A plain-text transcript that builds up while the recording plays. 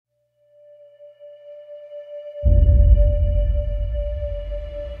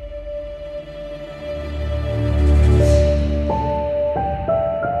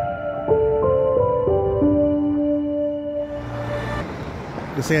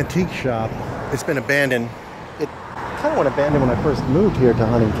This antique shop, it's been abandoned. It kind of went abandoned when I first moved here to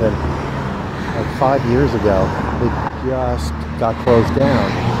Huntington, like 5 years ago. It just got closed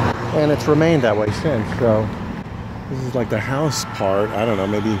down, and it's remained that way since. So this is like the house part. I don't know,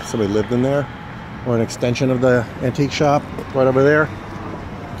 maybe somebody lived in there, or an extension of the antique shop right over there.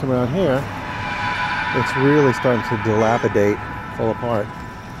 Come around here, it's really starting to dilapidate, fall apart.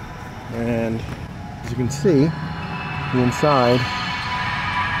 And as you can see, the inside,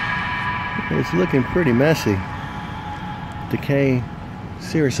 it's looking pretty messy. Decay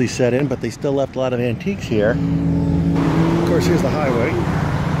seriously set in, but they still left a lot of antiques here. Of course, here's the highway.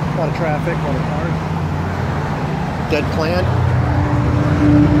 A lot of traffic, a lot of cars. Dead plant.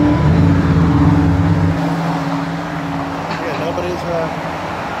 Yeah, nobody's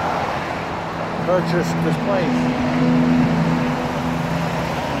purchased this place,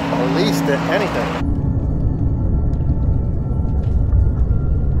 or leased it, anything.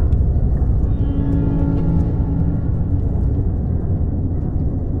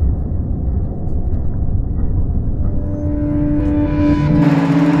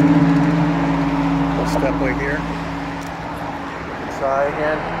 Stepway here. Inside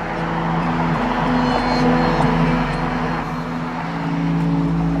again.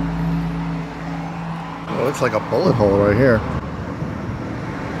 It looks like a bullet hole right here.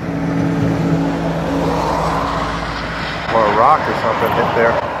 Or a rock or something hit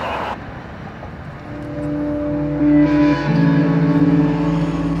there.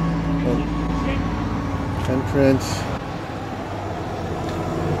 Entrance.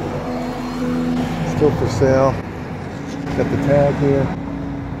 Still for sale. Got the tag here.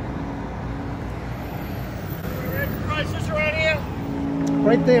 Prices around here?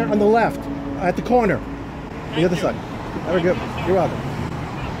 Right there on the left, at the corner. The other side. Very good. You're welcome.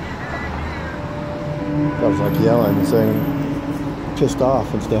 I was like yelling and saying, pissed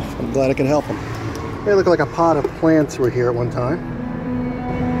off and stuff. I'm glad I can help them. They look like a pot of plants were here at one time.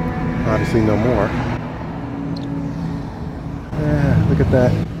 Obviously no more. Yeah, look at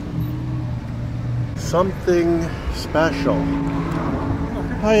that. Something special.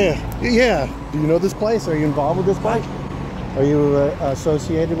 Oh yeah. Yeah. Do you know this place? Are you involved with this place? Are you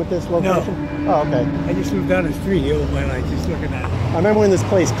associated with this location? No. Oh, okay. I just moved down the street here when I just looking at it. I remember when this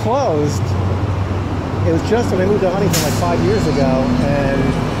place closed, it was just when I moved to Huntington like 5 years ago, and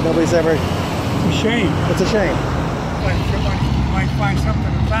nobody's ever... It's a shame. It's a shame. But somebody might find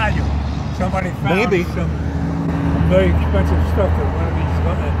something of value. Somebody found Maybe some very expensive stuff at one of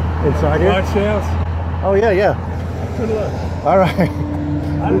these inside here? garage sales. Oh, yeah, yeah. Good luck. All right.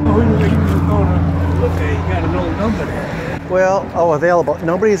 I don't know who you were going to look at. You got an old number there. Well, oh, available.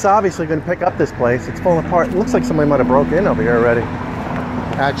 Nobody's obviously going to pick up this place. It's falling apart. It looks like somebody might have broke in over here already.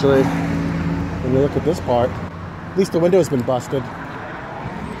 Actually, when you look at this part, at least the window's been busted.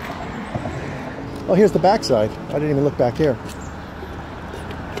 Oh, here's the backside. I didn't even look back here.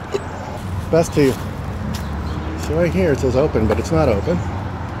 Best to... So right here it says open, but it's not open.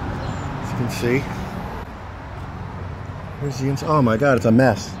 As you can see. Where's the inside? Oh my God, it's a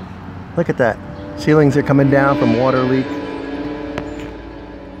mess. Look at that. Ceilings are coming down from water leak.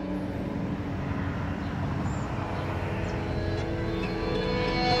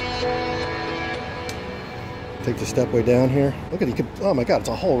 Take the stepway down here. Look at it. Oh my God, it's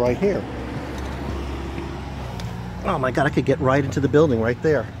a hole right here. Oh my God, I could get right into the building right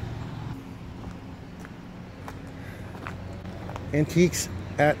there. Antiques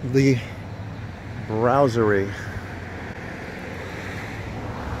at the Browsery.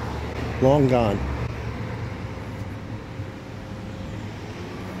 Long gone.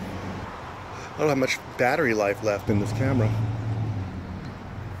 I don't have much battery life left in this camera.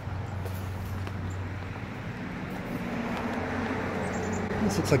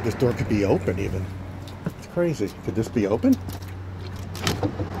 This looks like this door could be open even. It's crazy. Could this be open?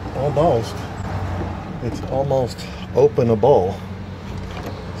 Almost. It's almost openable.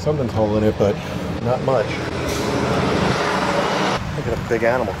 Something's holding it, but not much. Look at a big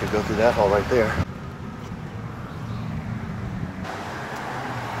animal could go through that hole right there.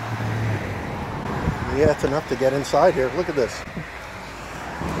 Yeah, it's enough to get inside here. Look at this.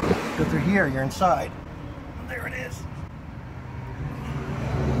 Go through here, you're inside. There it is.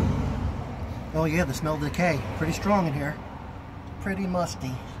 Oh yeah, the smell of decay. Pretty strong in here. Pretty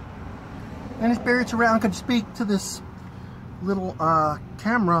musty. And spirits around could speak to this little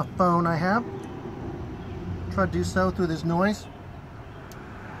camera phone I have. Try to do so through this noise.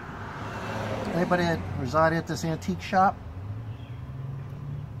 Anybody that resided at this antique shop,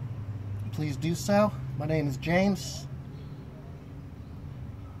 please do so. My name is James.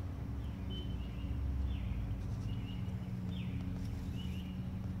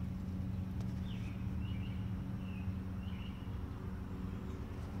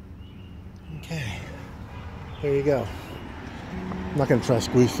 There you go. I'm not gonna try to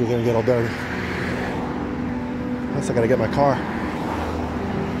squeeze through there and get all dirty. Unless I gotta get my car.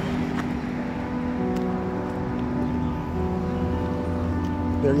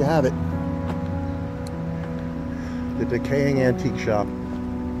 There you have it. The decaying antique shop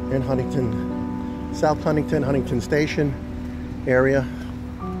in Huntington, South Huntington, Huntington Station area.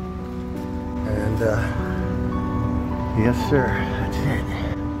 And yes sir, that's it.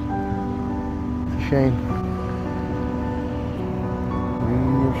 It's a shame.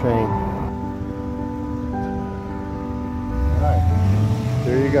 Real shame. Alright,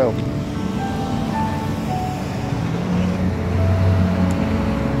 there you go.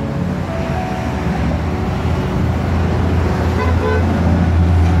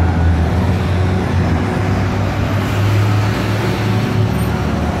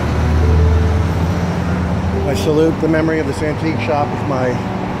 I salute the memory of this antique shop with my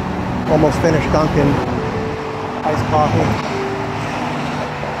almost finished Dunkin' iced coffee.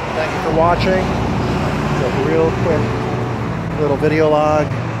 Thank you for watching. It's a real quick little video log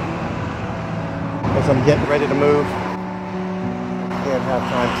as I'm getting ready to move. Can't have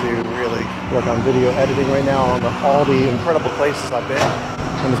time to really work on video editing right now on all the incredible places I've been,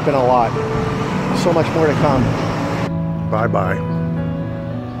 and it's been a lot. So much more to come. Bye-bye.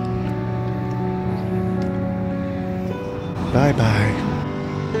 Bye-bye.